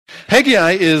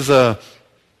Haggai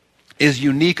is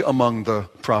unique among the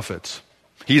prophets.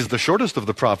 He's the shortest of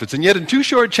the prophets, and yet in 2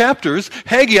 short chapters,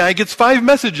 Haggai gets 5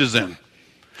 messages in.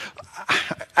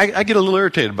 I get a little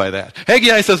irritated by that.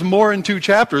 Haggai says more in 2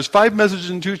 chapters, 5 messages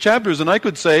in 2 chapters, and I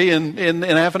could say in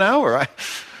half an hour. I'm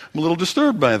a little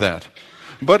disturbed by that.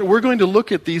 But we're going to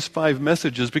look at these 5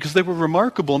 messages because they were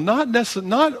remarkable,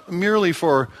 not merely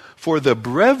for the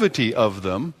brevity of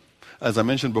them. As I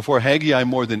mentioned before, Haggai,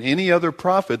 more than any other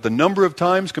prophet, the number of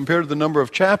times compared to the number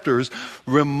of chapters,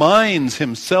 reminds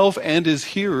himself and his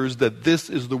hearers that this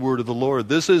is the word of the Lord.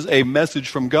 This is a message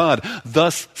from God.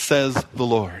 Thus says the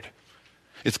Lord.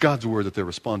 It's God's word that they're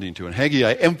responding to. And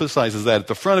Haggai emphasizes that at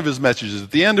the front of his messages, at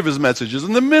the end of his messages,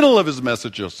 in the middle of his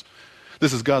messages.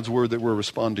 This is God's word that we're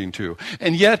responding to.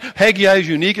 And yet, Haggai is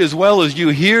unique as well as you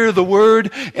hear the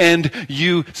word and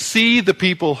you see the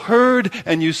people heard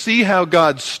and you see how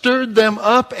God stirred them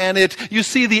up and you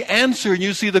see the answer and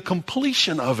you see the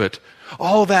completion of it.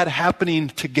 All that happening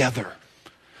together.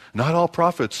 Not all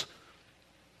prophets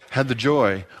had the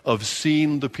joy of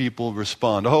seeing the people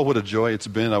respond. Oh, what a joy it's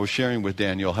been. I was sharing with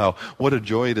Daniel what a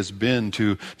joy it has been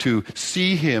to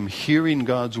see him hearing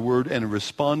God's word and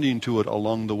responding to it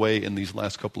along the way in these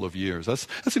last couple of years.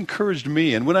 That's encouraged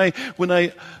me. And I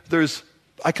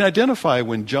can identify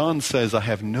when John says, I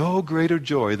have no greater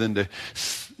joy than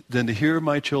to hear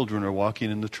my children are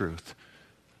walking in the truth.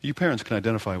 You parents can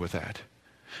identify with that.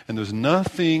 And there's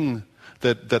nothing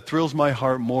that thrills my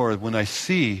heart more when I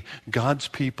see God's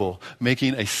people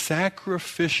making a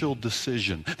sacrificial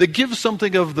decision that gives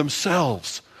something of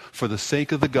themselves for the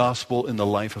sake of the gospel in the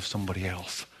life of somebody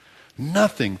else.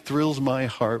 Nothing thrills my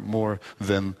heart more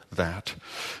than that.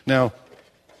 Now,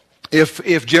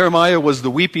 if Jeremiah was the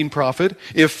weeping prophet,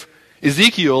 if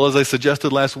Ezekiel, as I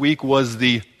suggested last week, was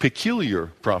the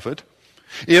peculiar prophet,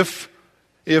 if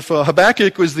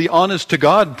Habakkuk was the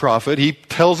honest-to-God prophet, he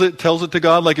tells it to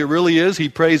God like it really is, he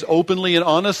prays openly and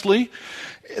honestly,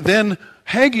 then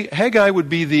Haggai would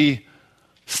be the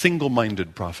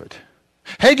single-minded prophet.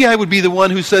 Haggai would be the one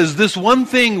who says, this one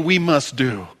thing we must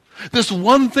do. This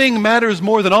one thing matters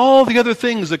more than all the other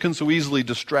things that can so easily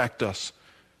distract us.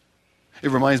 It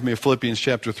reminds me of Philippians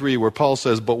chapter 3 where Paul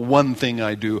says, but one thing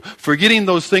I do, forgetting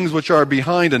those things which are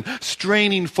behind and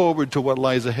straining forward to what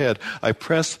lies ahead, I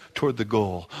press toward the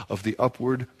goal of the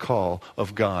upward call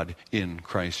of God in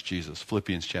Christ Jesus.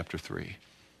 Philippians chapter 3.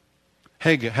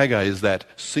 Haggai is that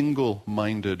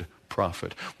single-minded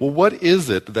prophet. Well, what is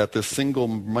it that this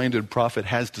single-minded prophet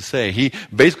has to say? He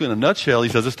basically, in a nutshell, he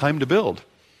says it's time to build.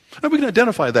 And we can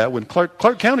identify that when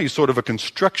Clark County is sort of a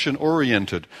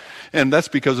construction-oriented. And that's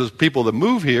because there's people that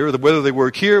move here, whether they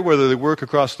work here, whether they work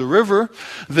across the river,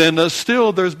 then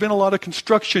still there's been a lot of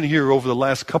construction here over the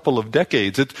last couple of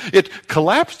decades. It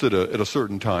collapsed at a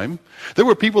certain time. There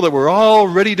were people that were all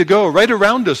ready to go right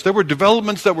around us. There were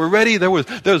developments that were ready. There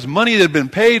was money that had been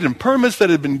paid and permits that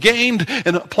had been gained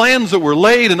and plans that were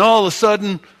laid, and all of a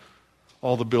sudden,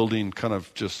 all the building kind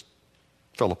of just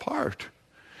fell apart.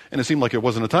 And it seemed like it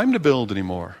wasn't a time to build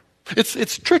anymore.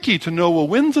 It's tricky to know, well,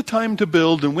 when's the time to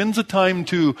build and when's the time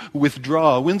to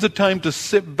withdraw? When's the time to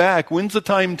sit back? When's the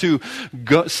time to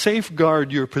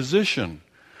safeguard your position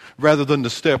rather than to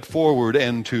step forward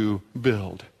and to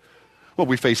build? Well,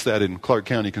 we face that in Clark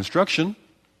County construction.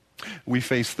 We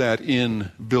face that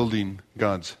in building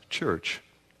God's church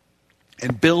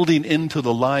and building into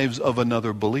the lives of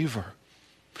another believer.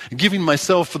 Giving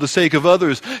myself for the sake of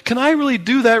others. Can I really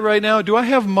do that right now? Do I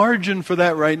have margin for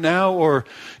that right now? Or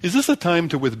is this a time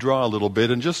to withdraw a little bit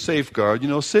and just safeguard?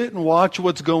 Sit and watch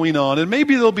what's going on. And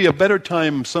maybe there'll be a better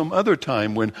time some other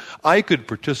time when I could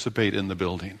participate in the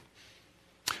building.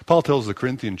 Paul tells the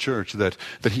Corinthian church that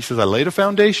he says, I laid a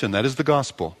foundation, that is the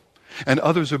gospel, and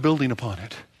others are building upon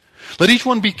it. Let each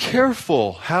one be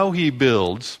careful how he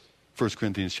builds. 1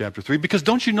 Corinthians chapter 3, because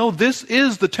don't you know this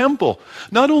is the temple?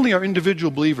 Not only are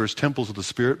individual believers temples of the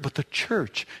Spirit, but the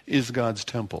church is God's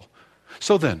temple.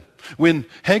 So then, when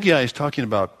Haggai is talking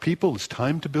about people, it's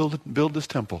time to build this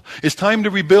temple. It's time to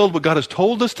rebuild what God has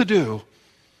told us to do.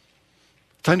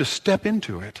 It's time to step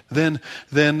into it. Then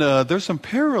there's some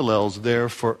parallels there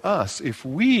for us if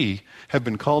we have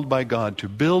been called by God to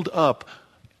build up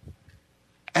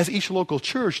as each local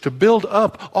church, to build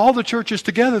up all the churches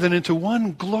together then into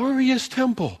one glorious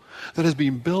temple that is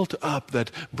being built up,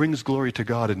 that brings glory to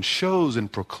God and shows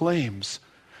and proclaims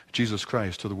Jesus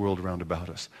Christ to the world around about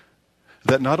us.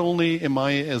 That not only am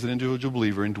I, as an individual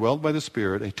believer, indwelled by the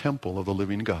Spirit, a temple of the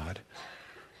living God,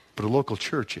 but a local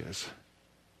church is.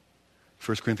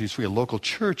 1 Corinthians 3, a local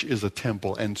church is a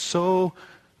temple, and so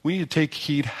we need to take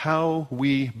heed how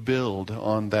we build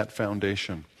on that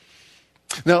foundation.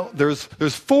 Now, there's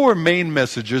four main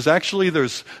messages. Actually,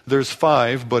 there's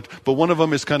five, but one of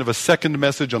them is kind of a second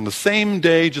message on the same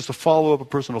day, just a follow-up, a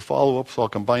personal follow-up, so I'll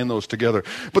combine those together.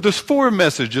 But there's four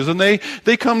messages, and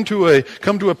they come to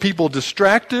a people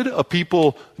distracted, a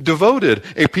people devoted,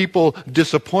 a people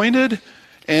disappointed,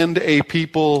 and a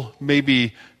people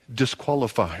maybe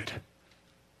disqualified.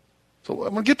 So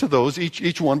I'm going to get to those,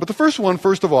 each one. But the first one,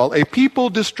 first of all, a people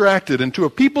distracted. And to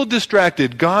a people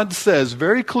distracted, God says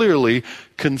very clearly,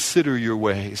 consider your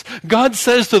ways. God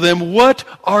says to them, what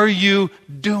are you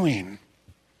doing?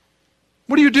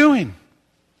 What are you doing?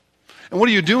 And what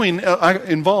are you doing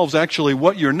involves actually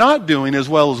what you're not doing as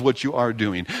well as what you are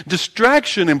doing.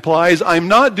 Distraction implies I'm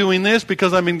not doing this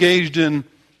because I'm engaged in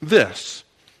this,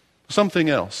 something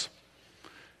else.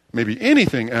 Maybe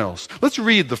anything else. Let's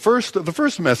read the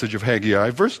first message of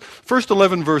Haggai, first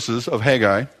 11 verses of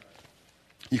Haggai.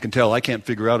 You can tell I can't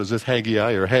figure out, is this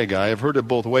Haggai or Haggai? I've heard it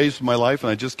both ways in my life, and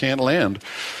I just can't land.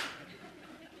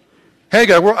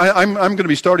 Haggai, I'm going to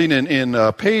be starting in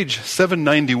page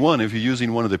 791 if you're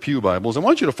using one of the Pew Bibles. I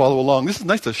want you to follow along. This is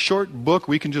nice, a short book.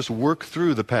 We can just work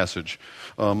through the passage,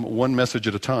 one message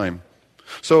at a time.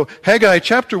 So Haggai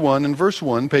chapter 1 and verse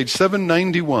 1, page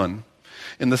 791.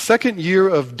 In the second year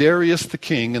of Darius the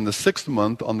king, in the 6th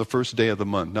month, on the first day of the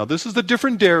month. Now, this is a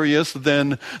different Darius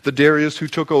than the Darius who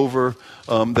took over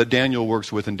that Daniel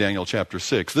works with in Daniel chapter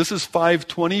 6. This is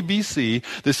 520 BC.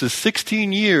 This is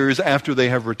 16 years after they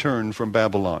have returned from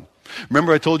Babylon.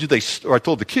 Remember I told you, I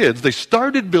told the kids, they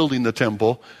started building the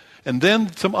temple, and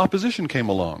then some opposition came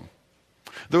along.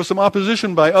 There was some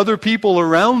opposition by other people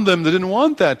around them that didn't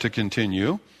want that to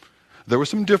continue. There were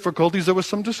some difficulties, there was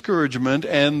some discouragement,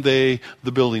 and the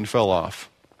building fell off.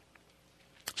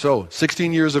 So,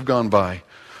 16 years have gone by.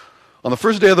 On the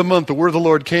first day of the month, the word of the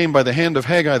Lord came by the hand of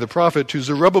Haggai the prophet to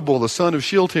Zerubbabel the son of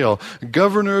Shealtiel,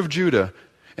 governor of Judah,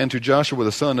 and to Joshua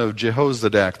the son of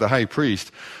Jehozadak, the high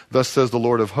priest. Thus says the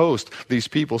Lord of hosts, these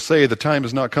people say, the time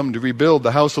has not come to rebuild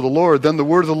the house of the Lord. Then the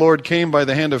word of the Lord came by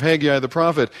the hand of Haggai the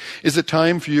prophet. Is it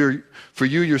time for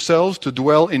you yourselves to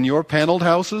dwell in your paneled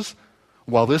houses,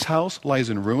 while this house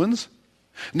lies in ruins?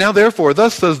 Now therefore,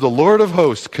 thus says the Lord of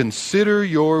hosts, consider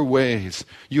your ways.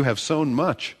 You have sown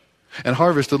much and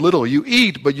harvested little. You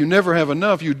eat, but you never have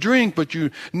enough. You drink, but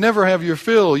you never have your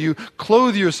fill. You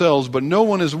clothe yourselves, but no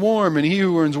one is warm, and he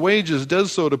who earns wages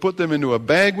does so to put them into a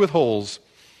bag with holes.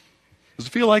 Does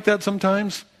it feel like that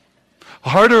sometimes? The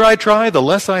harder I try, the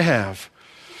less I have.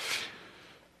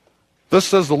 Thus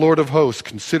says the Lord of hosts,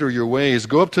 consider your ways.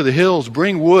 Go up to the hills,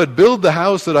 bring wood, build the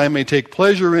house that I may take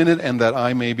pleasure in it and that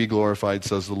I may be glorified,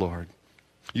 says the Lord.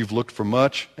 You've looked for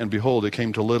much, and behold, it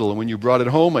came to little. And when you brought it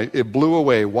home, it blew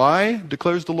away. Why,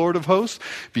 declares the Lord of hosts?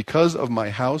 Because of my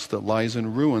house that lies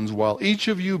in ruins, while each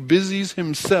of you busies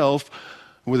himself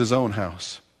with his own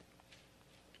house.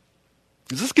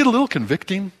 Does this get a little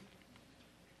convicting?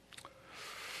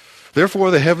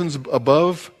 Therefore, the heavens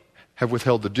above have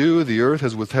withheld the dew, the earth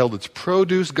has withheld its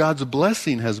produce, God's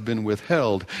blessing has been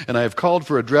withheld. And I have called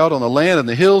for a drought on the land and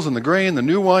the hills and the grain, the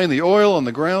new wine, the oil on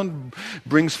the ground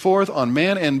brings forth on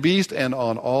man and beast and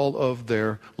on all of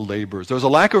their labors. There's a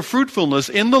lack of fruitfulness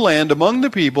in the land among the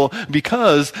people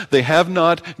because they have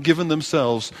not given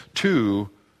themselves to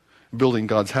building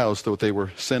God's house that they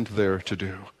were sent there to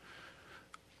do.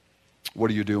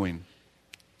 What are you doing?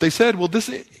 They said, well,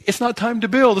 it's not time to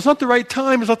build. It's not the right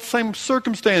time. It's not the same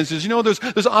circumstances.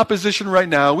 There's opposition right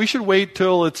now. We should wait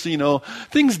till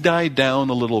things die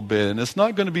down a little bit. And it's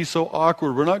not going to be so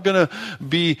awkward. We're not going to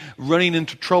be running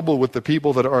into trouble with the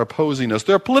people that are opposing us.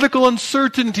 There are political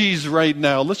uncertainties right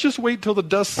now. Let's just wait till the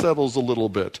dust settles a little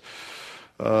bit.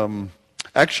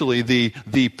 Actually,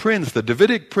 the prince, the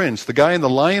Davidic prince, the guy in the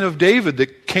line of David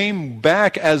that came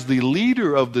back as the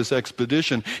leader of this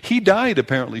expedition, he died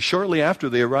apparently shortly after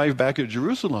they arrived back at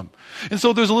Jerusalem. And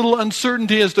so there's a little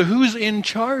uncertainty as to who's in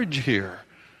charge here.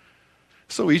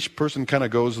 So each person kind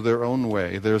of goes their own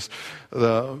way. There's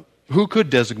who could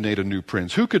designate a new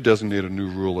prince? Who could designate a new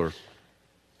ruler?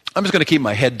 I'm just going to keep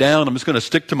my head down. I'm just going to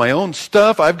stick to my own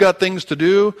stuff. I've got things to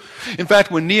do. In fact,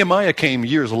 when Nehemiah came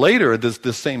years later,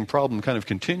 this same problem kind of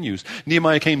continues.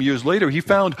 Nehemiah came years later. He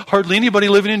found hardly anybody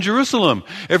living in Jerusalem.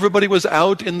 Everybody was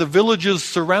out in the villages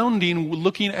surrounding,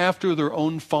 looking after their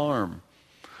own farm,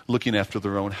 looking after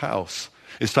their own house.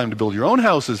 It's time to build your own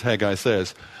houses, Haggai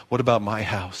says. What about my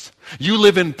house? You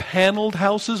live in paneled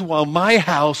houses while my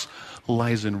house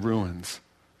lies in ruins,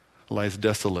 lies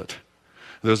desolate.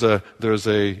 There's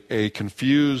a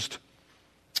confused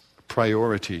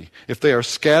priority. If they are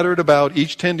scattered about,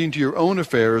 each tending to your own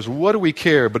affairs, what do we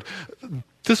care? But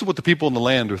this is what the people in the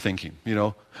land are thinking.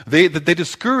 They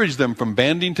discourage them from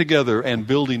banding together and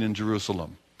building in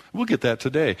Jerusalem. We'll get that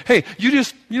today. Hey, you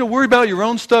just, worry about your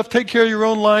own stuff, take care of your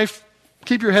own life,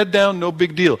 keep your head down, no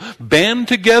big deal. Band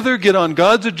together, get on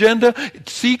God's agenda,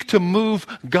 seek to move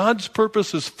God's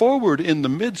purposes forward in the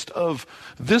midst of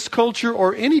this culture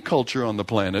or any culture on the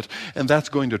planet, and that's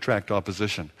going to attract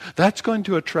opposition. That's going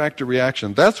to attract a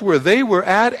reaction. That's where they were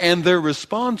at, and their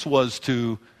response was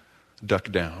to duck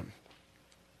down.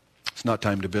 It's not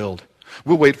time to build.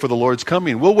 We'll wait for the Lord's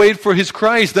coming. We'll wait for His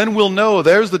Christ. Then we'll know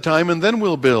there's the time, and then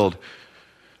we'll build.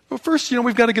 But first,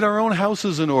 we've got to get our own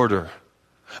houses in order.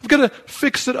 We've got to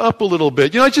fix it up a little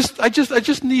bit. I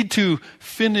just need to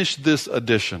finish this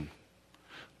addition.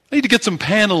 I need to get some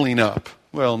paneling up.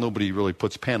 Well, nobody really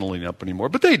puts paneling up anymore,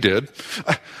 but they did.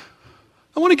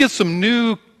 I want to get some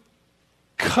new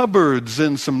cupboards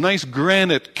and some nice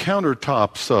granite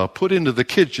countertops put into the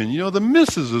kitchen. The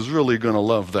missus is really going to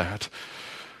love that.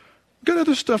 Got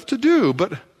other stuff to do,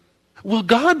 but will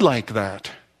God like that?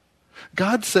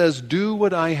 God says, do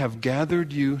what I have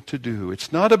gathered you to do.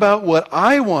 It's not about what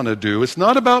I want to do. It's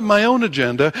not about my own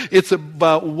agenda. It's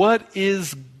about what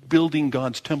is building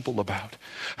God's temple about.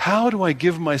 How do I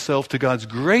give myself to God's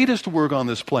greatest work on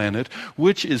this planet,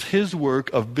 which is His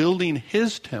work of building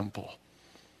His temple?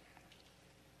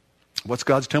 What's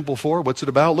God's temple for? What's it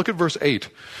about? Look at verse 8.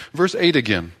 Verse 8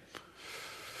 again.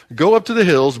 Go up to the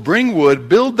hills, bring wood,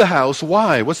 build the house.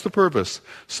 Why? What's the purpose?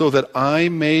 So that I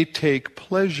may take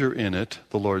pleasure in it,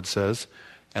 the Lord says,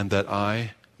 and that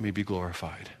I may be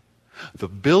glorified. The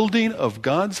building of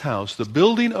God's house, the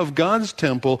building of God's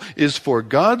temple is for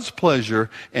God's pleasure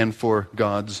and for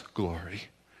God's glory.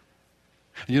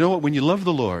 And you know what? When you love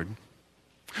the Lord,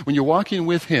 when you're walking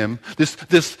with Him,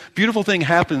 this beautiful thing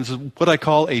happens, what I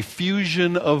call a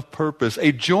fusion of purpose,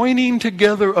 a joining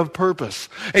together of purpose.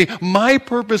 My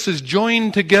purpose is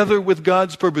joined together with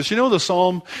God's purpose. The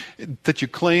psalm that you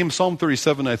claim, Psalm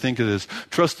 37, I think it is,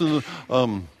 trust in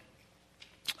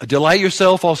delight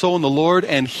yourself also in the Lord,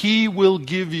 and He will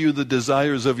give you the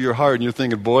desires of your heart. And you're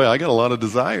thinking, boy, I got a lot of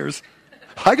desires.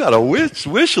 I got a wish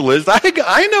list.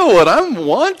 I know what I'm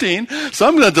wanting, so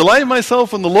I'm going to delight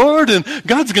myself in the Lord, and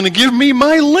God's going to give me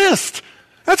my list.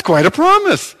 That's quite a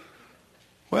promise.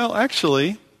 Well,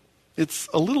 actually, it's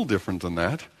a little different than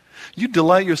that. You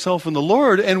delight yourself in the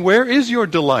Lord, and where is your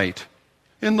delight?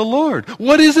 In the Lord.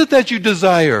 What is it that you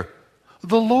desire?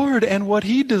 The Lord and what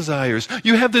He desires.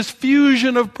 You have this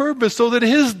fusion of purpose so that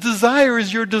His desire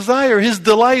is your desire. His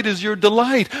delight is your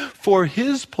delight for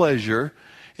His pleasure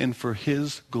and for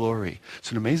His glory. It's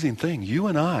an amazing thing. You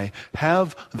and I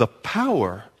have the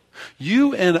power.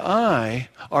 You and I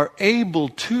are able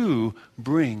to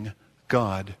bring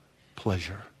God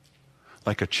pleasure.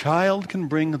 Like a child can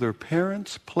bring their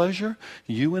parents pleasure,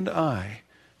 you and I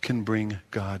can bring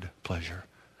God pleasure.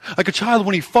 Like a child,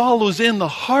 when he follows in the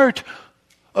heart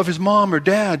of his mom or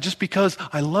dad, just because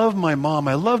I love my mom,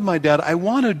 I love my dad, I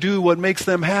want to do what makes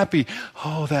them happy.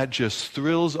 Oh, that just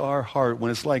thrills our heart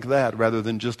when it's like that, rather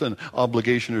than just an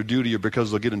obligation or duty or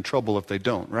because they'll get in trouble if they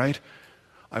don't, right?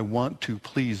 I want to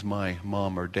please my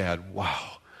mom or dad.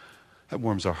 Wow, that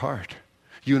warms our heart.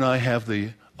 You and I have the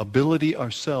ability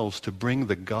ourselves to bring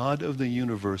the God of the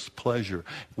universe pleasure.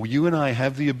 You and I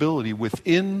have the ability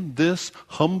within this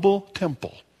humble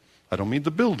temple. I don't mean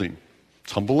the building.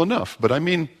 It's humble enough, but I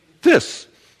mean this.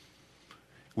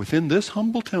 Within this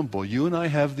humble temple, you and I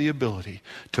have the ability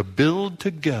to build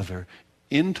together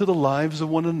into the lives of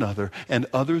one another and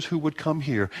others who would come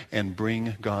here and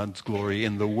bring God's glory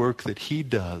in the work that He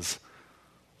does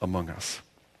among us.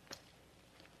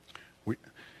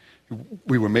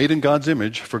 We were made in God's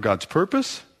image for God's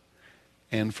purpose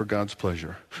and for God's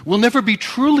pleasure. We'll never be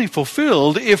truly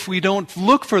fulfilled if we don't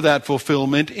look for that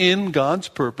fulfillment in God's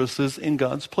purposes, in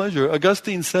God's pleasure.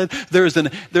 Augustine said there's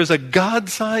a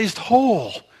God-sized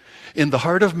hole in the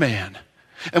heart of man,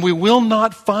 and we will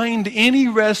not find any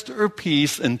rest or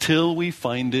peace until we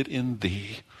find it in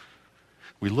Thee.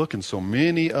 We look in so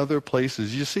many other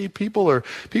places. You see, people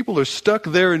are stuck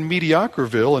there in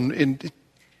Mediocriville, and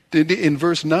in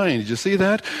verse 9, did you see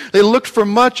that? They looked for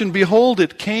much, and behold,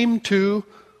 it came to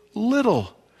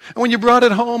little. And when you brought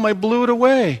it home, I blew it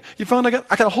away. You found I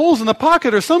got holes in the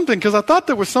pocket or something because I thought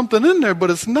there was something in there, but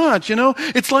it's not,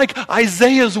 It's like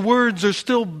Isaiah's words are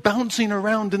still bouncing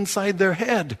around inside their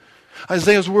head.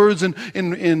 Isaiah's words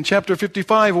in chapter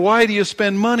 55, why do you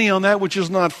spend money on that which is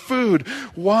not food?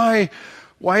 Why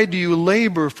do you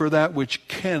labor for that which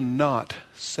cannot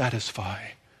satisfy?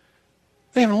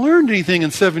 They haven't learned anything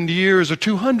in 70 years or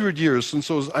 200 years since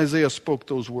Isaiah spoke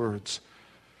those words.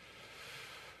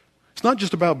 It's not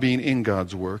just about being in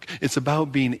God's work. It's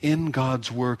about being in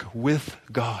God's work with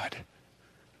God.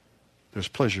 There's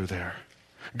pleasure there.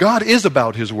 God is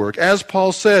about his work. As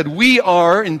Paul said, we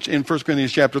are, in 1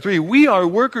 Corinthians chapter 3, we are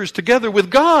workers together with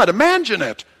God. Imagine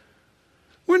it.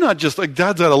 We're not just like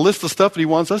God's got a list of stuff that he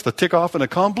wants us to tick off and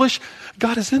accomplish.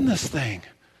 God is in this thing.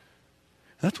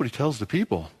 That's what he tells the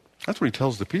people. That's what he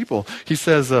tells the people. He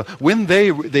says, when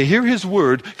they hear his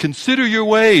word, consider your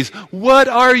ways. What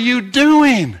are you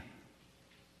doing?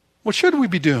 What should we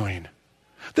be doing?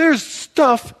 There's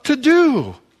stuff to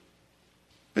do.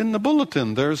 In the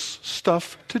bulletin, there's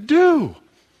stuff to do.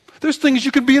 There's things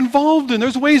you could be involved in.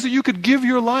 There's ways that you could give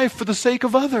your life for the sake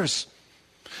of others.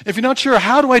 If you're not sure,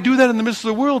 how do I do that in the midst of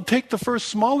the world? Take the first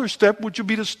smaller step, which would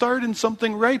be to start in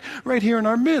something right here in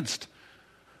our midst.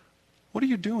 What are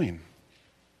you doing?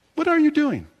 What are you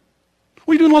doing?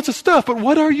 Well, you're doing lots of stuff, but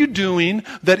what are you doing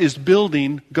that is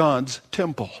building God's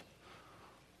temple?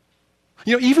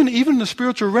 You know, even in the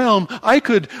spiritual realm, I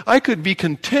could be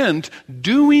content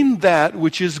doing that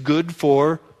which is good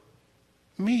for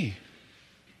me.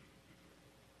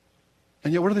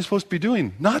 And yet what are they supposed to be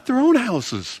doing? Not their own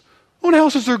houses. Own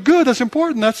houses are good, that's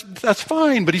important, that's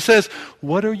fine. But he says,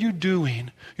 what are you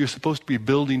doing? You're supposed to be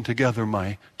building together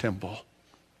my temple.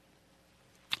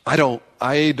 I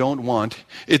don't want,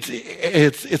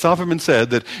 it's often been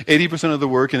said that 80% of the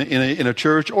work in a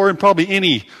church or in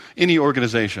probably any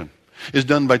organization is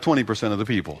done by 20% of the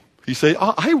people. You say,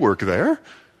 oh, I work there.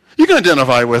 You can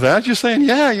identify with that. You're saying,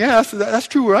 yeah, that's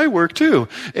true where I work too.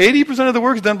 80% of the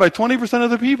work is done by 20% of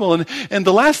the people. And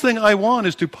the last thing I want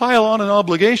is to pile on an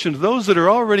obligation to those that are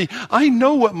already, I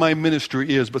know what my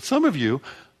ministry is, but some of you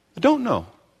don't know.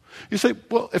 You say,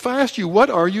 well, if I asked you, what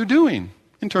are you doing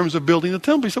in terms of building the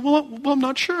temple? You say, well, I'm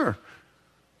not sure.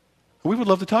 We would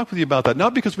love to talk with you about that.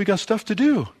 Not because we got stuff to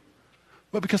do,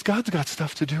 but because God's got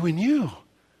stuff to do in you.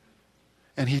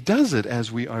 And he does it as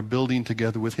we are building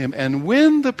together with him. And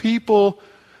when the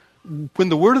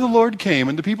word of the Lord came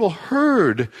and the people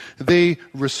heard, they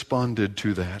responded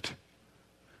to that.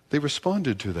 They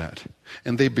responded to that.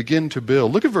 And they begin to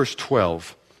build. Look at verse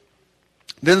 12.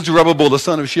 Then Zerubbabel, the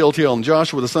son of Shealtiel, and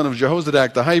Joshua, the son of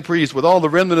Jehozadak, the high priest, with all the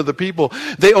remnant of the people,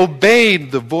 they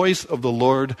obeyed the voice of the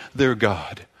Lord their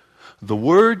God. The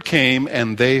word came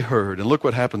and they heard. And look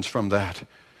what happens from that.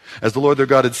 As the Lord their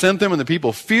God had sent them, and the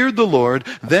people feared the Lord,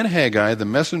 then Haggai, the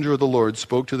messenger of the Lord,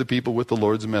 spoke to the people with the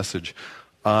Lord's message.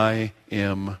 I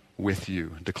am with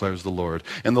you, declares the Lord.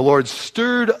 And the Lord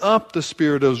stirred up the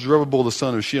spirit of Zerubbabel, the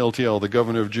son of Shealtiel, the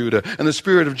governor of Judah, and the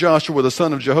spirit of Joshua, the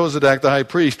son of Jehozadak, the high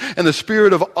priest, and the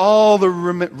spirit of all the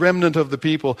remnant of the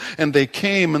people. And they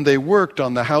came and they worked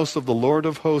on the house of the Lord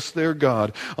of hosts, their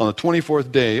God, on the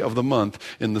 24th day of the month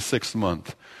in the 6th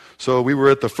month. So we were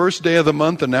at the first day of the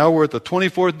month, and now we're at the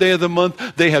 24th day of the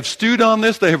month. They have stewed on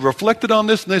this, they have reflected on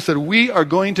this, and they said, we are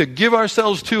going to give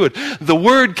ourselves to it. The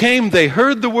word came, they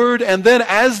heard the word, and then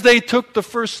as they took the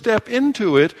first step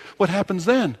into it, what happens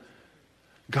then?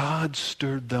 God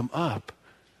stirred them up.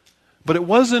 But it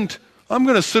wasn't, I'm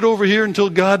going to sit over here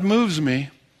until God moves me.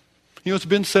 You know, it's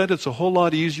been said it's a whole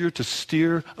lot easier to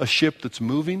steer a ship that's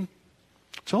moving.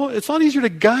 So it's a lot easier to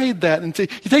guide that and say,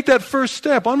 you take that first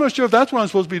step. I'm not sure if that's what I'm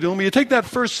supposed to be doing, but you take that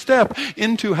first step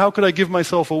into how could I give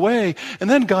myself away, and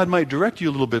then God might direct you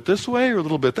a little bit this way or a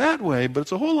little bit that way, but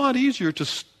it's a whole lot easier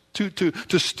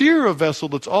to steer a vessel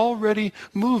that's already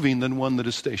moving than one that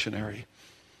is stationary.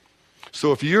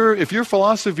 So if your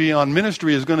philosophy on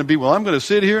ministry is going to be, well, I'm going to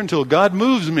sit here until God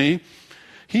moves me,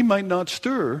 he might not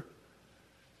stir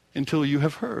until you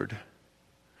have heard.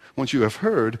 Once you have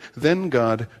heard, then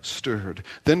God stirred.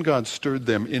 Then God stirred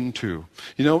them into.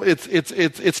 You know,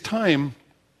 it's time.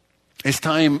 It's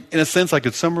time, in a sense, I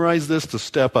could summarize this to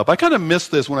step up. I kind of missed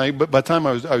this by the time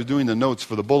I was doing the notes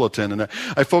for the bulletin, and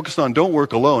I focused on don't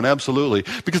work alone, absolutely,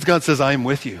 because God says, I am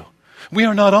with you. We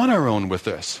are not on our own with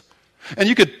this. And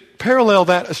you could parallel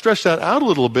that, stretch that out a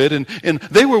little bit, and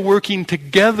they were working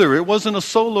together. It wasn't a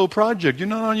solo project. You're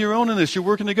not on your own in this. You're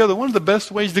working together. One of the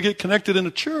best ways to get connected in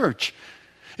a church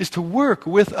is to work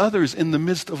with others in the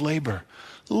midst of labor.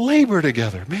 Labor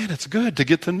together. Man, it's good to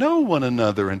get to know one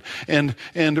another,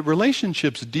 and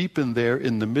relationships deepen there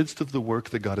in the midst of the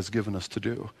work that God has given us to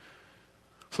do.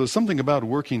 So there's something about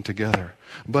working together.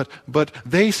 But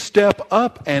they step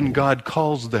up and God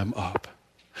calls them up.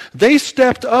 They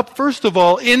stepped up, first of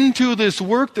all, into this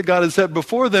work that God has set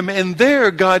before them, and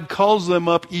there God calls them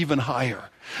up even higher.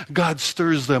 God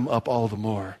stirs them up all the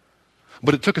more.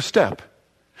 But it took a step.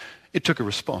 It took a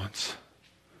response.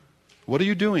 What are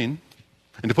you doing?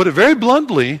 And to put it very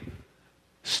bluntly,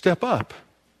 step up.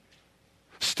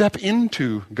 Step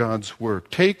into God's work.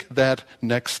 Take that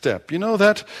next step. You know,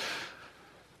 that's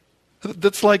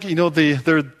like, you know,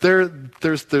 there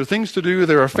are things to do.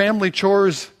 There are family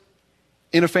chores.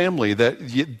 in a family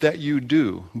that you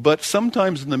do. But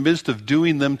sometimes in the midst of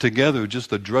doing them together, just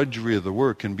the drudgery of the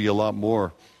work can be a lot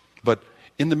more. But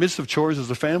in the midst of chores as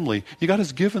a family, God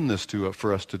has given this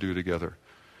for us to do together.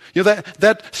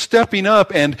 That stepping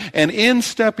up and in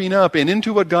stepping up and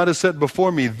into what God has set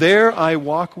before me, there I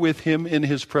walk with Him in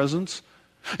His presence.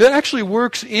 It actually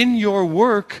works in your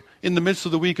work in the midst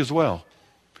of the week as well.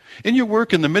 In your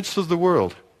work in the midst of the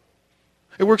world.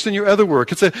 It works in your other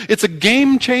work. It's a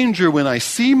game changer when I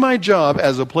see my job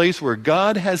as a place where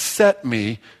God has set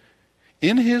me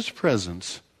in His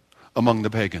presence among the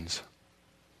pagans.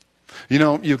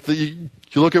 You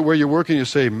look at where you're working, you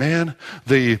say, man,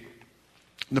 the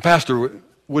pastor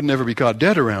would never be caught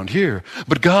dead around here.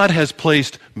 But God has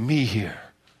placed me here.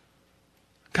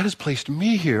 God has placed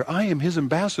me here. I am His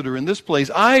ambassador in this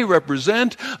place. I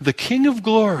represent the King of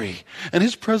glory. And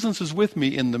His presence is with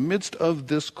me in the midst of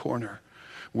this corner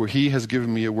where He has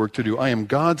given me a work to do. I am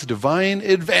God's divine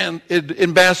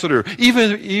ambassador,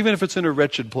 even if it's in a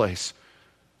wretched place.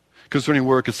 Concerning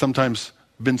work, it's sometimes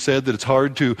been said that it's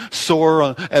hard to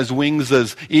soar as wings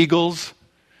as eagles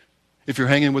if you're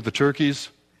hanging with the turkeys.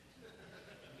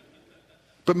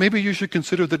 But maybe you should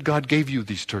consider that God gave you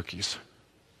these turkeys.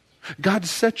 God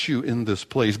set you in this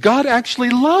place. God actually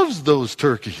loves those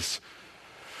turkeys.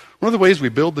 One of the ways we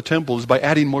build the temple is by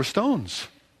adding more stones.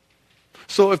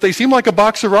 So if they seem like a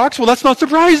box of rocks, well, that's not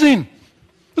surprising.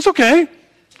 It's okay.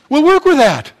 We'll work with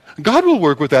that. God will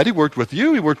work with that. He worked with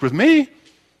you. He worked with me.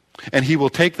 And He will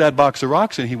take that box of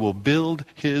rocks and He will build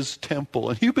His temple.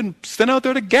 And you've been sent out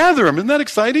there to gather them. Isn't that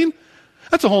exciting?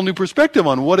 That's a whole new perspective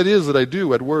on what it is that I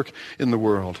do at work in the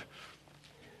world.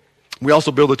 We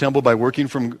also build a temple by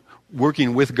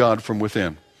working with God from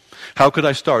within. How could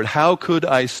I start? How could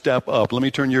I step up? Let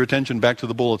me turn your attention back to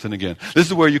the bulletin again. This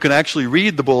is where you can actually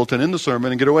read the bulletin in the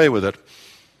sermon and get away with it.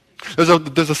 There's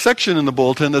a section in the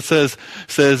bulletin that says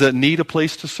that need a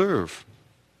place to serve.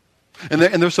 And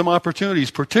there's some opportunities,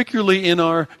 particularly in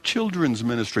our children's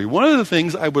ministry. One of the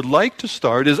things I would like to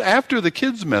start is after the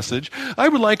kids' message, I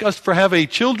would like us to have a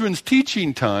children's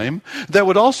teaching time that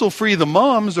would also free the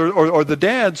moms or the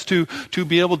dads to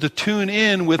be able to tune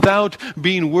in without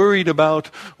being worried about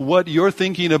what you're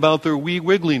thinking about their wee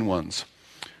wiggling ones.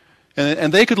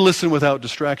 And they could listen without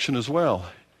distraction as well.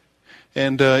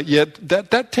 And yet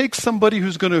that takes somebody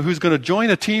who's going to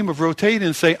join a team of Rotate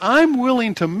and say, I'm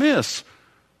willing to miss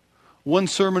one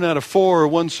sermon out of 4 or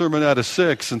one sermon out of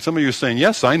 6. And some of you are saying,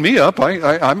 yes, sign me up.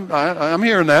 I'm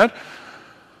hearing that.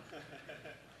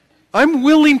 I'm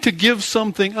willing to give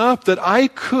something up that I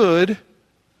could,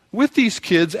 with these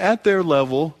kids at their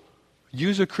level,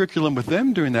 use a curriculum with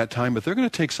them during that time, but they're going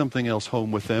to take something else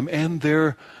home with them, and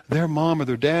their mom or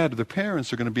their dad or their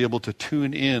parents are going to be able to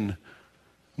tune in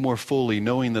more fully,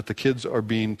 knowing that the kids are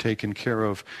being taken care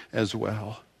of as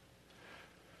well.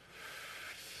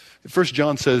 1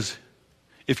 John says,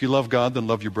 if you love God, then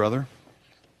love your brother.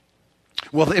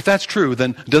 Well, if that's true,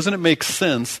 then doesn't it make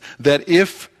sense that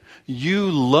if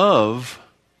you love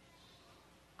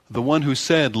the one who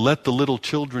said, let the little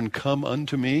children come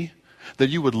unto me, that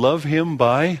you would love Him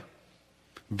by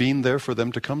being there for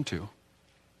them to come to?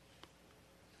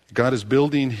 God is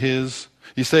building His...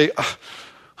 You say, I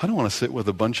don't want to sit with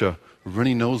a bunch of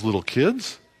runny-nosed little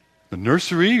kids. The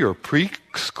nursery or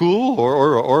preschool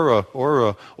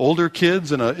or older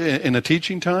kids in a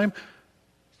teaching time.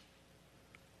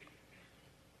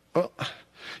 Well,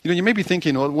 you may be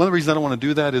thinking, well, one of the reasons I don't want to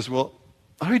do that is, well,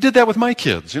 I already did that with my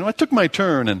kids. I took my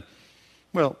turn, and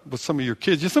well, with some of your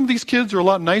kids, some of these kids are a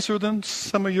lot nicer than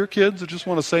some of your kids. I just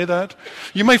want to say that.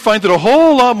 You might find it a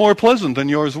whole lot more pleasant than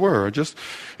yours were.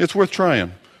 It's worth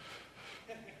trying.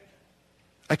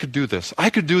 I could do this. I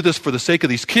could do this for the sake of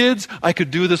these kids. I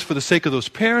could do this for the sake of those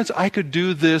parents. I could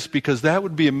do this because that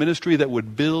would be a ministry that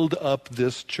would build up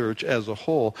this church as a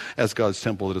whole as God's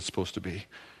temple that it's supposed to be.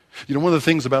 One of the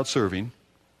things about serving,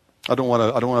 I don't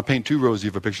want to paint too rosy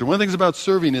of a picture. One of the things about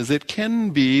serving is it can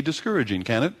be discouraging,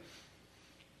 can it?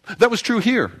 That was true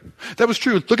here. That was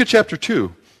true. Look at chapter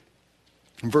 2.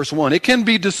 Verse 1. It can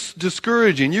be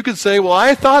discouraging. You could say, well,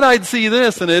 I thought I'd see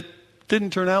this, and it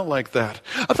didn't turn out like that.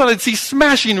 I thought I'd see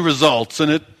smashing results,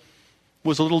 and it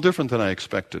was a little different than I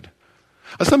expected.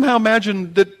 I somehow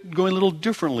imagined it going a little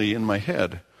differently in my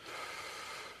head.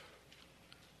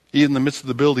 In the midst of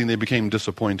the building, they became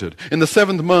disappointed. In the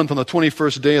 7th month, on the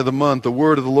 21st day of the month, the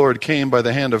word of the Lord came by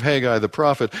the hand of Haggai the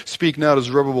prophet. Speak now to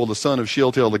Zerubbabel, the son of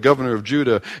Shealtiel, the governor of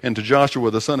Judah, and to Joshua,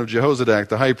 the son of Jehozadak,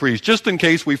 the high priest, just in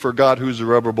case we forgot who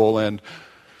Zerubbabel and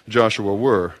Joshua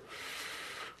were.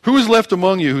 Who is left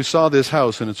among you who saw this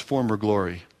house in its former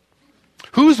glory?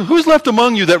 Who's left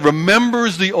among you that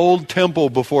remembers the old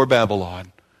temple before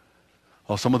Babylon?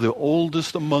 while some of the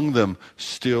oldest among them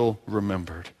still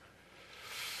remembered.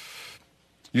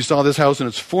 You saw this house in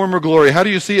its former glory. How do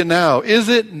you see it now?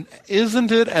 Isn't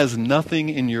it as nothing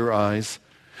in your eyes?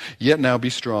 Yet now be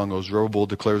strong, O Zerubbabel,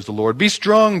 declares the Lord. Be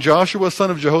strong, Joshua,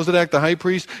 son of Jehozadak, the high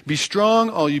priest. Be strong,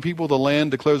 all you people of the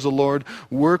land, declares the Lord.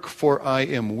 Work, for I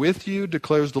am with you,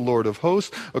 declares the Lord of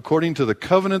hosts, according to the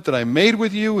covenant that I made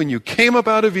with you when you came up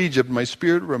out of Egypt. My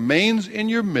spirit remains in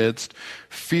your midst.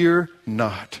 Fear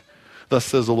not. Thus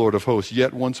says the Lord of hosts,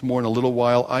 yet once more in a little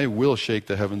while I will shake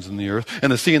the heavens and the earth and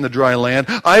the sea and the dry land.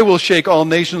 I will shake all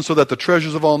nations so that the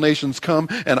treasures of all nations come,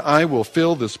 and I will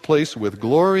fill this place with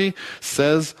glory,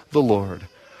 says the Lord.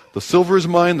 The silver is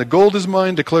mine, the gold is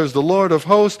mine, declares the Lord of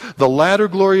hosts. The latter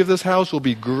glory of this house will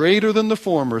be greater than the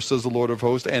former, says the Lord of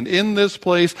hosts. And in this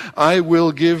place I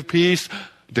will give peace,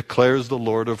 declares the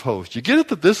Lord of hosts. You get it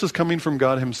that this is coming from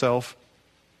God himself?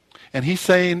 And he's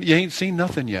saying, you ain't seen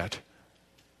nothing yet.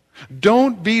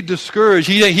 Don't be discouraged.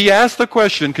 He asked the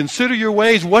question, consider your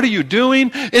ways. What are you doing?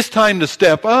 It's time to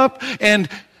step up. And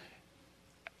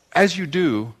as you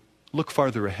do, look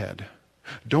farther ahead.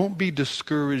 Don't be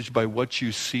discouraged by what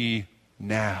you see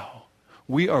now.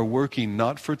 We are working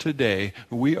not for today.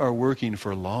 We are working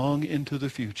for long into the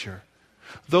future.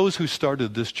 Those who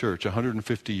started this church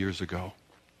 150 years ago,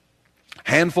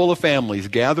 handful of families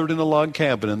gathered in a log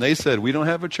cabin, and they said, we don't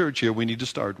have a church here, we need to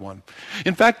start one.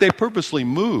 In fact, they purposely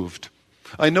moved.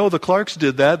 I know the Clarks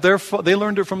did that. They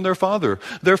learned it from their father.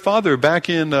 Their father back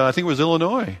in, I think it was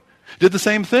Illinois, did the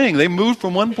same thing. They moved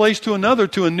from one place to another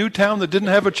to a new town that didn't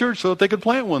have a church so that they could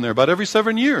plant one there about every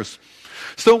 7 years.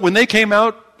 So when they came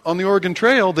out on the Oregon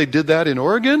Trail, they did that in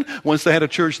Oregon. Once they had a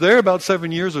church there, about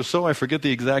 7 years or so, I forget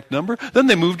the exact number, then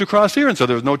they moved across here and said,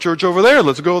 there's no church over there,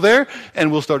 let's go there,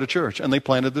 and we'll start a church. And they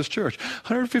planted this church.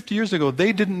 150 years ago,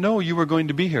 they didn't know you were going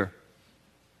to be here.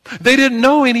 They didn't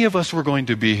know any of us were going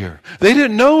to be here. They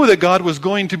didn't know that God was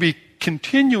going to be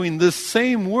continuing this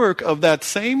same work of that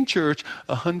same church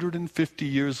 150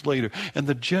 years later. And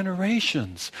the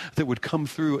generations that would come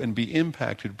through and be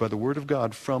impacted by the Word of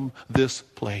God from this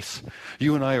place.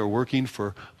 You and I are working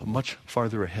for much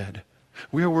farther ahead.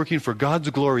 We are working for God's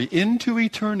glory into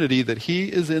eternity that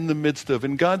He is in the midst of.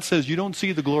 And God says, you don't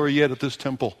see the glory yet at this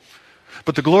temple.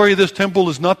 But the glory of this temple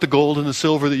is not the gold and the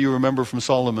silver that you remember from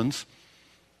Solomon's.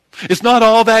 It's not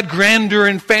all that grandeur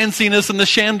and fanciness and the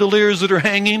chandeliers that are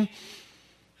hanging.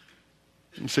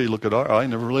 You see, look at I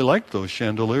never really liked those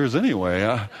chandeliers anyway.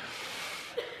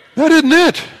 That isn't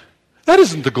it. That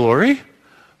isn't the glory.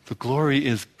 The glory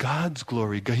is God's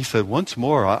glory. He said, once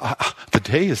more, the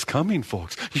day is coming,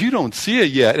 folks. You don't see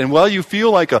it yet. And while you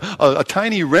feel like a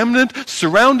tiny remnant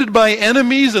surrounded by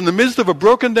enemies in the midst of a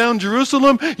broken down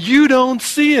Jerusalem, you don't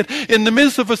see it. In the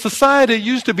midst of a society that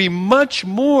used to be much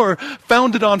more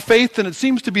founded on faith than it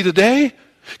seems to be today,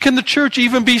 can the church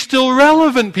even be still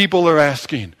relevant, people are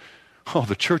asking. Oh,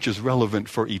 the church is relevant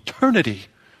for eternity,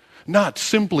 not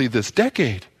simply this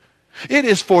decade. It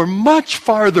is for much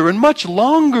farther and much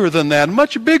longer than that,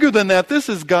 much bigger than that. This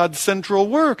is God's central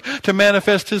work to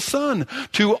manifest His Son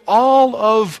to all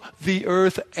of the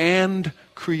earth and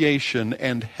creation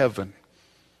and heaven.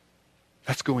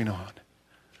 That's going on.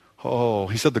 Oh,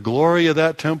 He said the glory of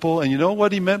that temple, and you know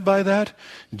what He meant by that?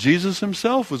 Jesus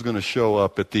Himself was going to show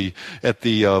up at the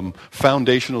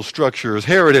foundational structures.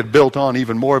 Herod had built on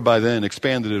even more by then,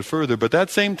 expanded it further, but that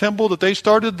same temple that they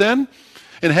started then,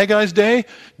 in Haggai's day,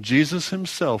 Jesus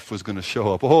Himself was going to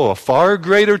show up. Oh, a far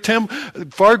greater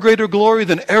glory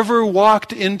than ever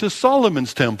walked into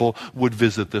Solomon's temple would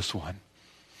visit this one.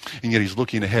 And yet He's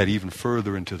looking ahead even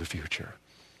further into the future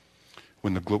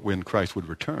when Christ would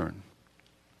return.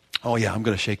 Oh yeah, I'm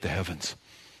going to shake the heavens.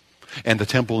 And the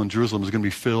temple in Jerusalem is going to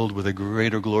be filled with a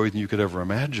greater glory than you could ever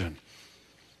imagine.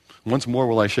 Once more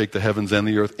will I shake the heavens and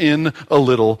the earth. In a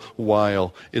little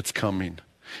while, it's coming.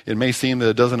 It may seem that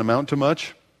it doesn't amount to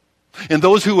much. And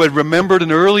those who had remembered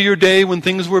an earlier day when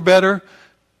things were better,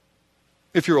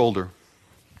 if you're older,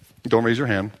 don't raise your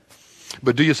hand.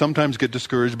 But do you sometimes get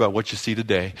discouraged about what you see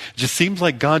today? It just seems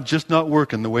like God just not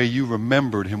working the way you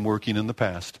remembered Him working in the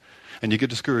past. And you get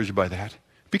discouraged by that.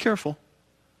 Be careful.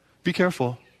 Be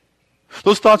careful.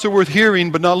 Those thoughts are worth hearing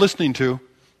but not listening to.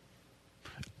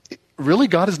 Really?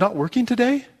 God is not working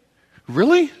today?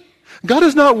 Really? God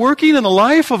is not working in the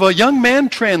life of a young man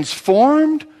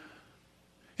transformed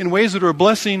in ways that are a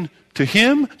blessing to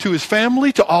him, to his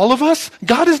family, to all of us?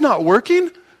 God is not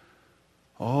working?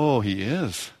 Oh, He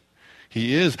is.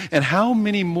 He is. And how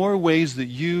many more ways that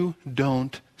you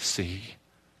don't see?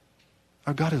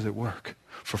 Our God is at work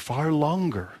for far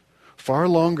longer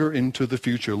into the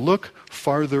future. Look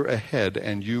farther ahead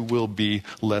and you will be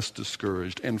less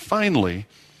discouraged. And finally,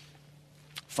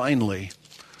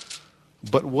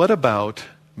 But what about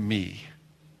me?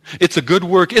 It's a good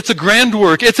work. It's a grand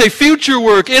work. It's a future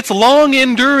work. It's long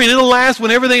enduring. It'll last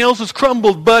when everything else has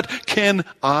crumbled. But can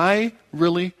I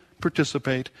really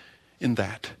participate in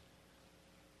that?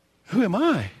 Who am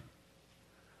I?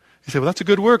 You say, well, that's a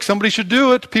good work. Somebody should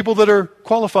do it. People that are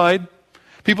qualified,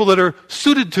 people that are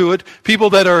suited to it,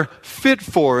 people that are fit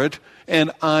for it,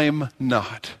 and I'm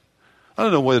not. I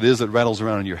don't know what it is that rattles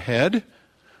around in your head.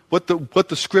 What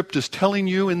the script is telling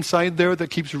you inside there that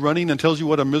keeps running and tells you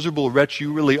what a miserable wretch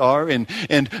you really are. And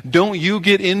don't you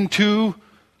get into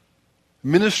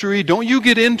ministry, don't you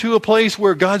get into a place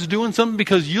where God's doing something,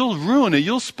 because you'll ruin it,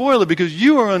 you'll spoil it, because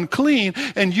you are unclean,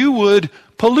 and you would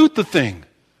pollute the thing.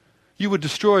 You would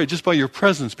destroy it just by your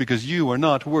presence because you are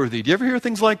not worthy. Do you ever hear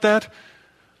things like that?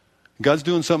 God's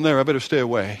doing something there, I better stay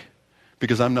away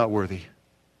because I'm not worthy.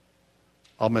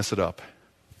 I'll mess it up.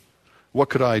 What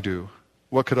could I do?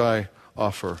 What could I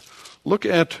offer? Look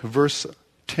at verse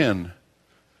 10.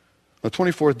 The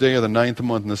 24th day of the 9th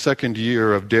month in the 2nd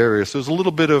year of Darius. There's a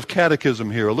little bit of catechism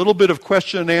here, a little bit of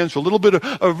question and answer, a little bit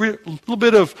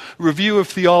of review of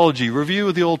theology, review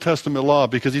of the Old Testament law,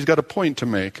 because he's got a point to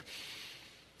make.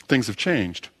 Things have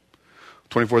changed.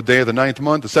 24th day of the 9th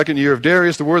month, the 2nd year of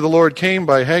Darius, the word of the Lord came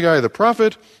by Haggai the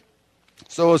prophet.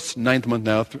 So it's 9th month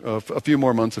now, a few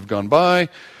more months have gone by.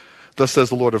 Thus says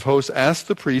the Lord of hosts, ask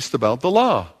the priest about the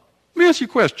law. Let me ask you a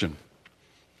question.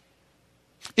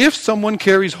 If someone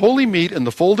carries holy meat in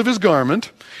the fold of his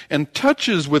garment and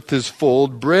touches with his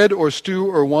fold bread or stew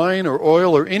or wine or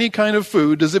oil or any kind of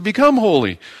food, does it become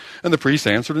holy? And the priest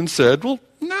answered and said, well,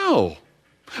 no.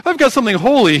 I've got something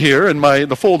holy here in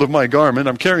the fold of my garment.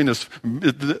 I'm carrying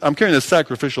this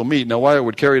sacrificial meat. Now, why I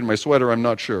would carry it in my sweater, I'm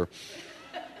not sure.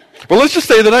 Well, let's just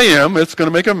say that I am. It's going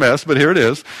to make a mess, but here it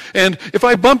is. And if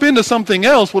I bump into something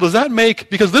else, well, does that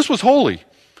make, because this was holy,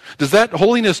 does that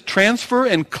holiness transfer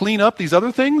and clean up these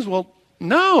other things? Well,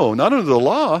 no, not under the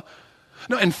law.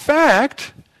 No, in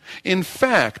fact,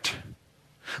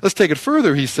 let's take it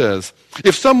further, he says.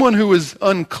 If someone who is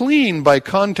unclean by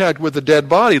contact with a dead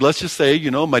body, let's just say,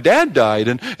 my dad died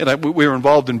and we were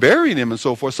involved in burying him and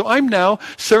so forth, so I'm now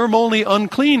ceremonially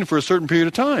unclean for a certain period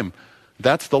of time.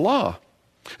 That's the law.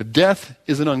 Death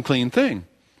is an unclean thing.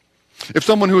 If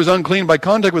someone who is unclean by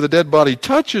contact with a dead body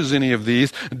touches any of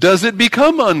these, does it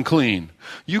become unclean?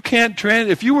 You can't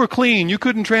if you were clean, you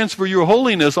couldn't transfer your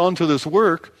holiness onto this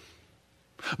work.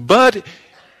 But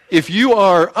if you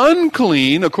are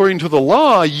unclean, according to the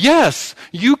law, yes,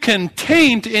 you can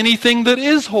taint anything that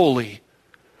is holy.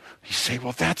 You say,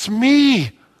 well, that's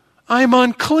me. I'm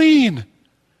unclean.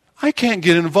 I can't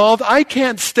get involved. I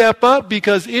can't step up,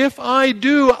 because if I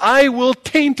do, I will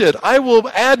taint it. I will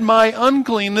add my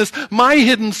uncleanness, my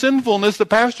hidden sinfulness, the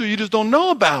pastor you just don't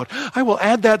know about. I will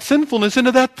add that sinfulness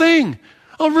into that thing.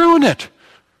 I'll ruin it.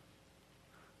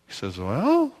 He says,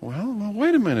 well,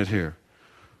 wait a minute here.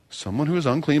 Someone who is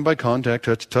unclean by contact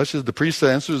touches, the priest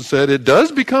answered and said, it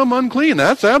does become unclean.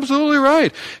 That's absolutely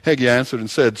right. Haggai answered and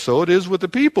said, so it is with the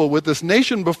people, with this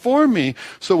nation before me,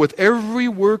 so with every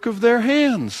work of their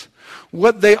hands.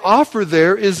 What they offer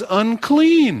there is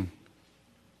unclean.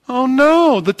 Oh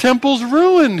no, the temple's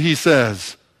ruined, he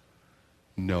says.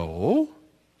 No.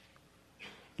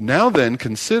 Now then,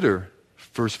 consider,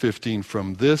 verse 15,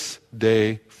 from this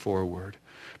day forward.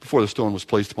 Before the stone was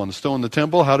placed upon the stone in the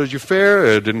temple, how did you fare?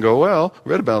 It didn't go well.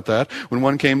 Read about that. When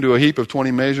one came to a heap of 20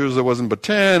 measures, there wasn't but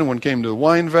 10. When one came to the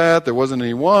wine vat, there wasn't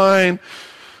any wine.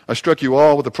 I struck you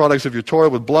all with the products of your toil,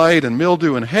 with blight and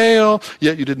mildew and hail.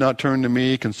 Yet you did not turn to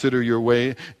me. Consider your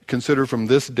way. Consider from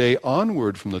this day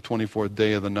onward, from the 24th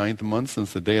day of the 9th month,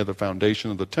 since the day of the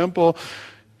foundation of the temple.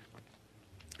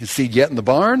 Is seed yet in the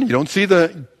barn? You don't see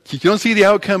the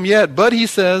outcome yet, but he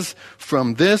says,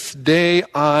 from this day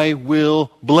I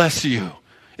will bless you.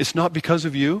 It's not because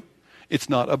of you. It's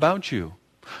not about you.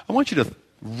 I want you to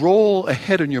roll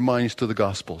ahead in your minds to the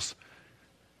Gospels.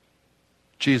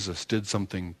 Jesus did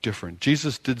something different.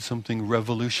 Jesus did something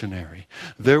revolutionary.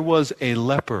 There was a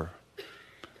leper.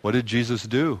 What did Jesus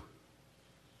do?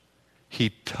 He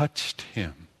touched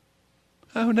him.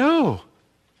 Oh no.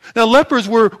 Now lepers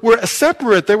were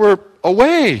separate. They were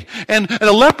away. And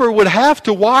a leper would have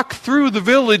to walk through the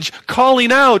village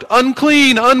calling out,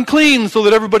 unclean, unclean, so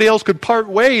that everybody else could part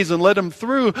ways and let him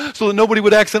through, so that nobody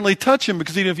would accidentally touch him,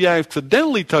 because even if you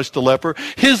accidentally touched the leper,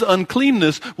 his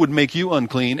uncleanness would make you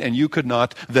unclean, and you could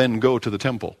not then go to the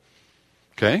temple.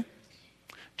 Okay?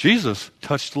 Jesus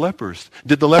touched lepers.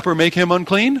 Did the leper make him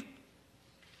unclean?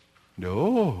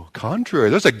 No, contrary.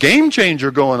 There's a game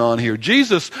changer going on here.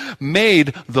 Jesus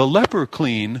made the leper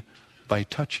clean by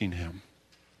touching him.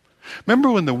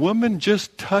 Remember when the woman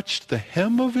just touched the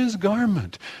hem of his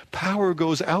garment, power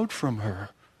goes out from her.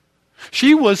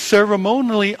 She was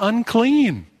ceremonially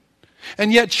unclean.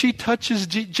 And yet she touches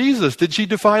Jesus. Did she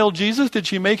defile Jesus? Did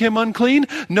she make him unclean?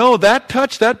 No, that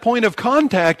touch, that point of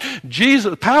contact,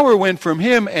 Jesus, power went from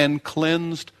him and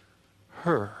cleansed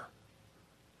her.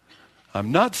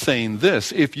 I'm not saying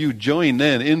this if you join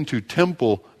then into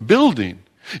temple building.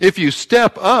 If you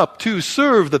step up to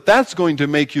serve, that's going to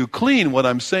make you clean. What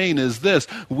I'm saying is this: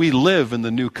 we live in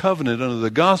the new covenant under the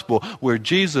gospel where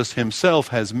Jesus himself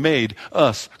has made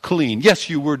us clean. Yes,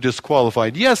 you were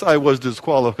disqualified. Yes, I was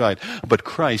disqualified. But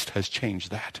Christ has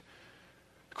changed that.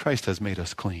 Christ has made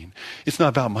us clean. It's not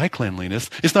about my cleanliness.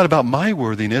 It's not about my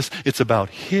worthiness. It's about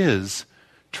his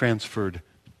transferred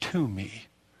to me.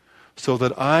 So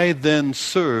that I then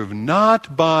serve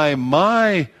not by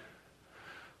my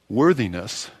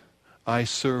worthiness, I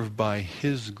serve by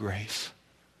his grace,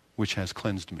 which has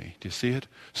cleansed me. Do you see it?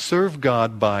 Serve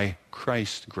God by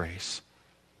Christ's grace.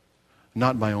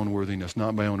 Not my own worthiness,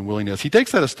 not my own willingness. He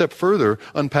takes that a step further,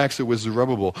 unpacks it with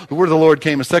Zerubbabel. The word of the Lord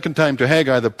came a second time to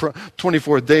Haggai, the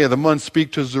 24th day of the month,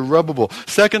 speak to Zerubbabel.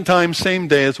 Second time, same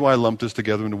day. That's why I lumped this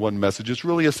together into one message. It's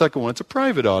really a second one. It's a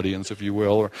private audience, if you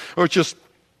will, or it's just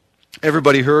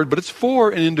everybody heard, but it's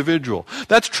for an individual.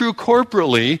 That's true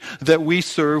corporately, that we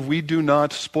serve. We do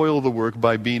not spoil the work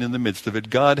by being in the midst of it.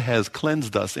 God has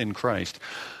cleansed us in Christ.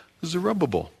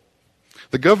 Zerubbabel,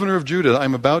 the governor of Judah,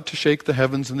 I'm about to shake the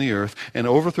heavens and the earth and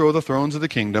overthrow the thrones of the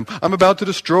kingdom. I'm about to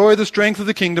destroy the strength of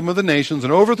the kingdom of the nations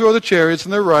and overthrow the chariots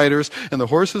and their riders, and the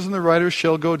horses and the riders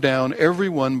shall go down, every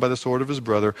one by the sword of his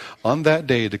brother. On that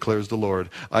day, declares the Lord,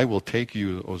 I will take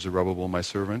you, O Zerubbabel, my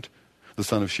servant, the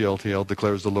son of Shealtiel,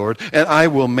 declares the Lord, and I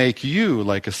will make you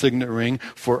like a signet ring,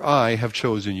 for I have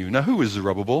chosen you. Now, who is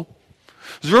Zerubbabel?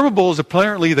 Zerubbabel is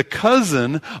apparently the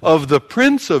cousin of the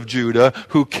prince of Judah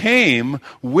who came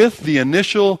with the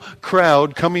initial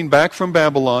crowd coming back from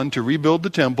Babylon to rebuild the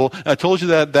temple. I told you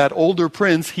that older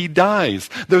prince, he dies.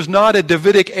 There's not a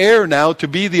Davidic heir now to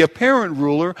be the apparent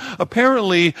ruler.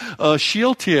 Apparently,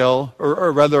 Shealtiel,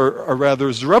 or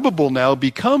rather Zerubbabel now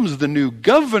becomes the new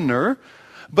governor.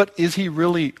 But is he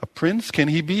really a prince? Can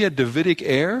he be a Davidic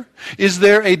heir? Is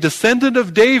there a descendant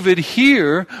of David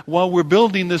here while we're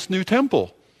building this new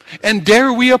temple? And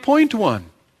dare we appoint one?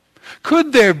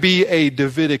 Could there be a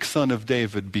Davidic son of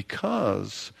David?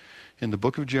 Because in the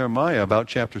book of Jeremiah, about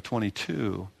chapter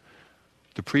 22,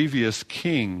 the previous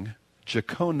king,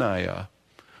 Jeconiah,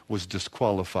 was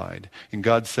disqualified. And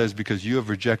God says, because you have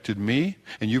rejected me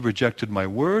and you've rejected my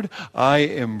word, I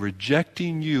am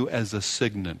rejecting you as a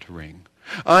signet ring.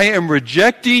 I am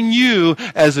rejecting you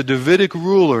as a Davidic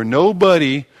ruler.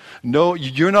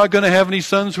 You're not going to have any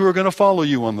sons who are going to follow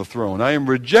you on the throne. I am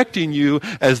rejecting you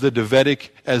as the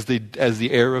Davidic, as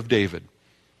the heir of David.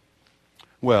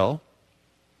 Well,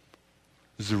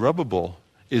 Zerubbabel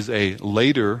is a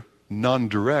later,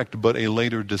 non-direct, but a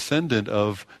later descendant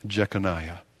of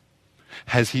Jeconiah.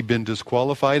 Has he been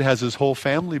disqualified? Has his whole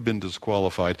family been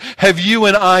disqualified? Have you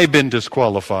and I been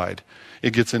disqualified?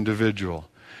 It gets individual.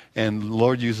 And the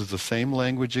Lord uses the same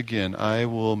language again. I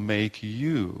will make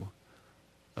you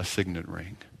a signet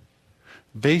ring.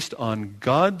 Based on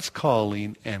God's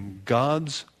calling and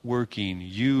God's working,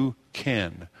 you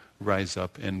can rise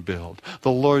up and build.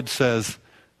 The Lord says,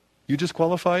 you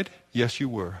disqualified? Yes, you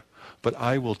were. But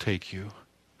I will take you.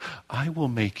 I will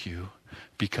make you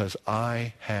because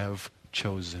I have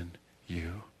chosen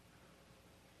you.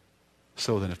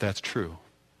 So then, if that's true,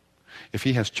 if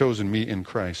he has chosen me in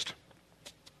Christ,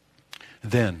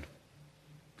 then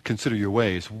consider your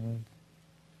ways.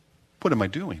 What am I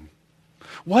doing?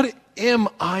 What am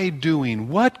I doing?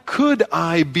 What could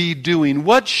I be doing?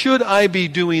 What should I be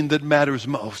doing that matters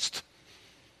most?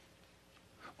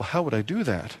 Well, how would I do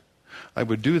that? I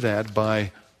would do that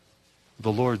by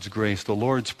the Lord's grace, the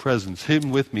Lord's presence,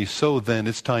 him with me. So then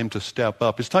it's time to step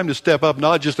up. It's time to step up,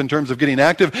 not just in terms of getting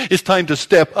active. It's time to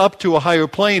step up to a higher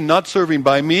plane, not serving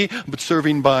by me, but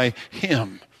serving by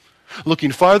him.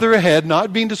 Looking farther ahead,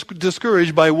 not being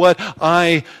discouraged by what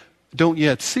I don't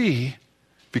yet see,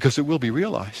 because it will be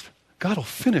realized. God will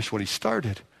finish what he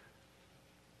started.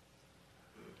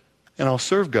 And I'll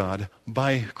serve God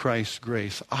by Christ's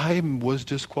grace. I was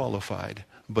disqualified,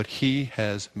 but he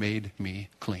has made me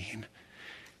clean.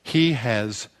 He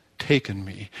has taken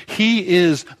me. He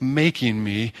is making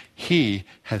me. He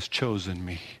has chosen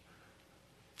me.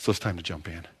 So it's time to jump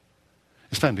in.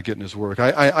 It's time to get in his work.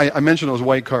 I mentioned those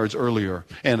white cards earlier,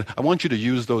 and I want you to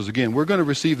use those again. We're going to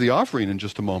receive the offering in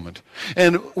just a moment.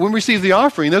 And when we receive the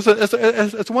offering, it's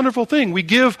a wonderful thing. We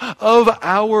give of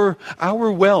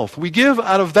our wealth. We give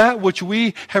out of that which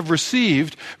we have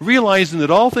received, realizing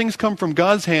that all things come from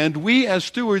God's hand. We as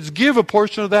stewards give a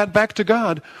portion of that back to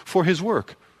God for his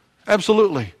work.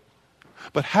 Absolutely.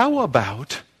 But how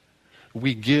about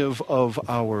we give of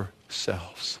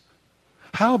ourselves?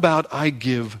 How about I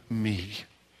give me?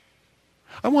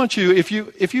 I want you, if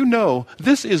you know,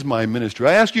 this is my ministry.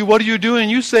 I ask you, what are you doing?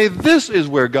 You say, this is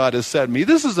where God has set me.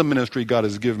 This is the ministry God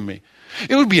has given me.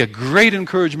 It would be a great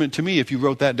encouragement to me if you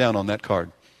wrote that down on that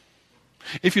card.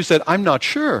 If you said, I'm not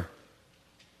sure,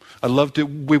 we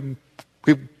would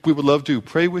love to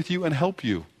pray with you and help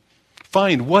you.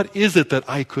 Find what is it that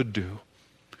I could do.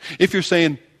 If you're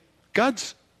saying,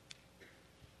 God's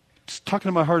talking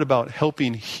to my heart about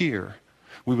helping here,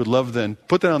 we would love then,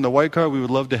 put that on the white card, we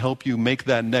would love to help you make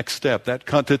that next step,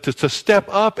 to step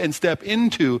up and step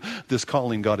into this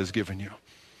calling God has given you.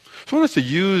 So I want us to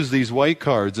use these white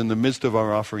cards in the midst of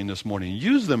our offering this morning.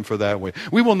 Use them for that way.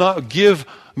 We will not give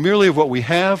merely of what we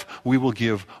have, we will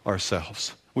give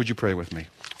ourselves. Would you pray with me?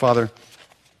 Father,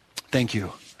 thank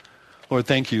you. Lord,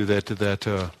 thank you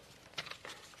that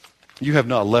you have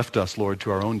not left us, Lord, to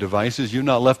our own devices. You've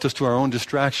not left us to our own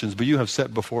distractions, but you have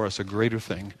set before us a greater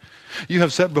thing. You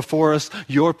have set before us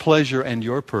your pleasure and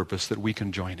your purpose that we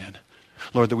can join in.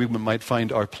 Lord, that we might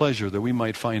find our pleasure, that we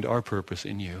might find our purpose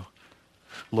in you.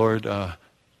 Lord,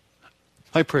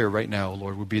 my prayer right now,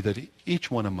 Lord, would be that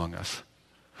each one among us,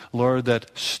 Lord,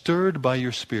 that stirred by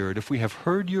your Spirit, if we have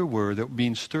heard your word, that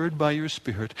being stirred by your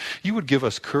Spirit, you would give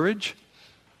us courage,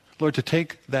 Lord, to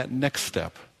take that next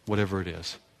step, whatever it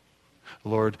is.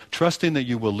 Lord, trusting that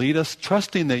you will lead us,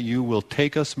 trusting that you will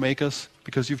take us, make us,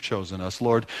 because you've chosen us.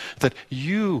 Lord, that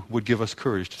you would give us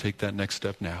courage to take that next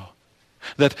step now.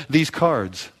 That these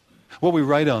cards, what we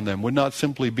write on them would not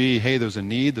simply be, hey, there's a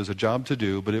need, there's a job to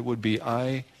do, but it would be,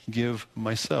 I give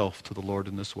myself to the Lord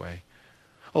in this way.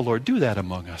 Oh, Lord, do that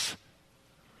among us.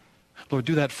 Lord,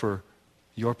 do that for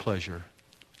your pleasure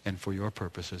and for your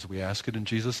purposes. We ask it in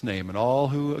Jesus' name. And all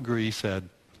who agree said,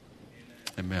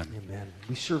 Amen. Amen.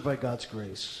 We serve by God's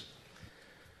grace.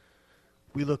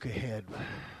 We look ahead.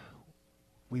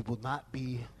 We will not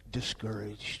be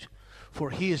discouraged, for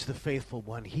he is the faithful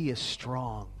one. He is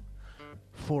strong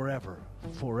forever,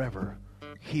 forever.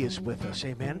 He is with us.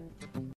 Amen.